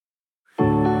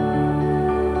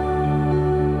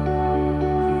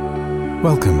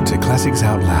Welcome to Classics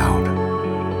Out Loud.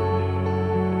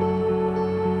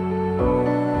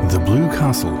 The Blue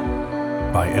Castle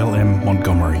by L.M.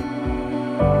 Montgomery.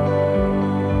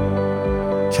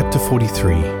 Chapter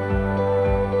 43.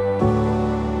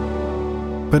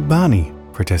 But Barney,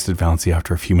 protested Valancy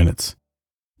after a few minutes,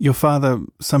 your father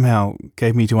somehow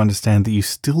gave me to understand that you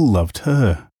still loved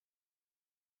her.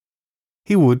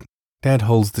 He would. Dad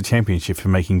holds the championship for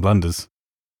making blunders.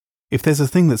 If there's a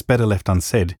thing that's better left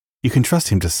unsaid, you can trust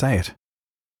him to say it.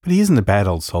 But he isn't a bad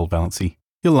old soul, Valancy.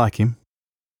 You'll like him.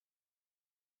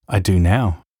 I do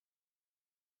now.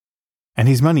 And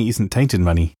his money isn't tainted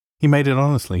money. He made it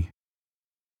honestly.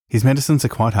 His medicines are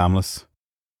quite harmless.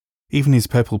 Even his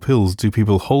purple pills do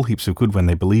people whole heaps of good when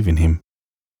they believe in him.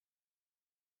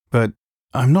 But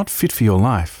I'm not fit for your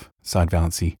life, sighed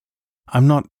Valancy. I'm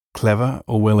not clever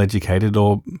or well-educated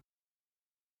or...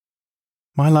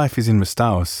 My life is in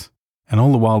Mistawis and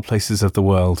all the wild places of the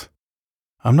world.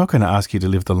 I'm not going to ask you to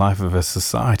live the life of a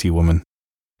society woman.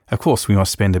 Of course, we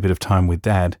must spend a bit of time with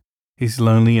Dad. He's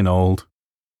lonely and old.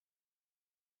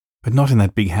 But not in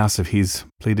that big house of his,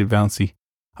 pleaded Valancy.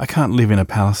 I can't live in a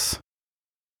palace.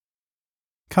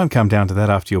 Can't come down to that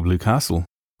after your blue castle,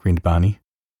 grinned Barney.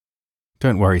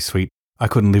 Don't worry, sweet. I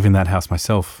couldn't live in that house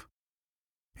myself.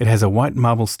 It has a white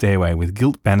marble stairway with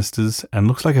gilt banisters and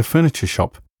looks like a furniture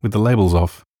shop with the labels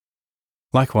off.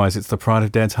 Likewise, it's the pride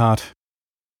of Dad's heart.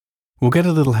 We'll get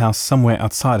a little house somewhere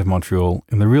outside of Montreal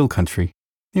in the real country,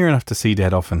 near enough to see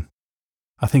Dad often.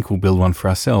 I think we'll build one for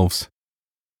ourselves.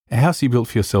 A house you built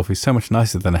for yourself is so much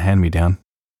nicer than a hand-me-down.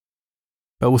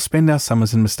 But we'll spend our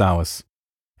summers in Mistawis,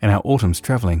 and our autumns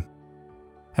travelling.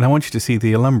 And I want you to see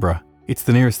the Alhambra. It's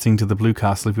the nearest thing to the blue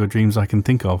castle of your dreams I can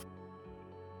think of.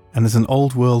 And there's an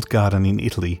old world garden in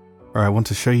Italy, where I want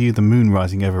to show you the moon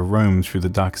rising over Rome through the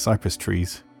dark cypress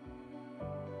trees.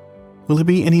 Will it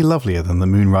be any lovelier than the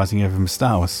moon rising over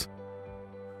Mistawis?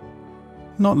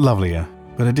 Not lovelier,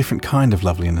 but a different kind of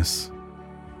loveliness.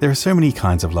 There are so many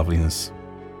kinds of loveliness.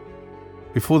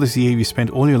 Before this year you spent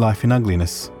all your life in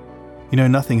ugliness. You know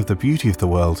nothing of the beauty of the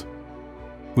world.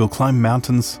 We'll climb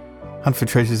mountains, hunt for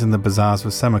treasures in the bazaars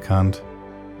of Samarkand,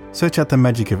 search out the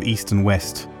magic of East and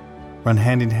West, run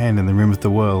hand in hand in the rim of the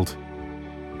world.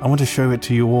 I want to show it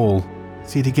to you all,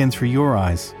 see it again through your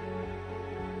eyes.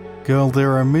 Girl,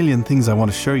 there are a million things I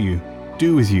want to show you,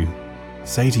 do with you,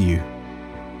 say to you.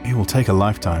 It will take a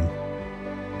lifetime.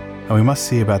 And we must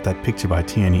see about that picture by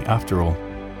Tierney after all.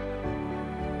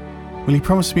 Will you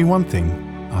promise me one thing?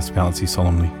 Asked Valancy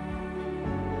solemnly.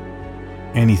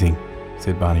 Anything,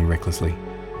 said Barney recklessly.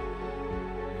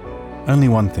 Only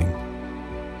one thing.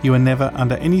 You are never,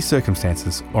 under any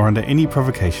circumstances or under any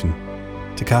provocation,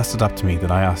 to cast it up to me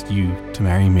that I asked you to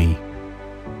marry me.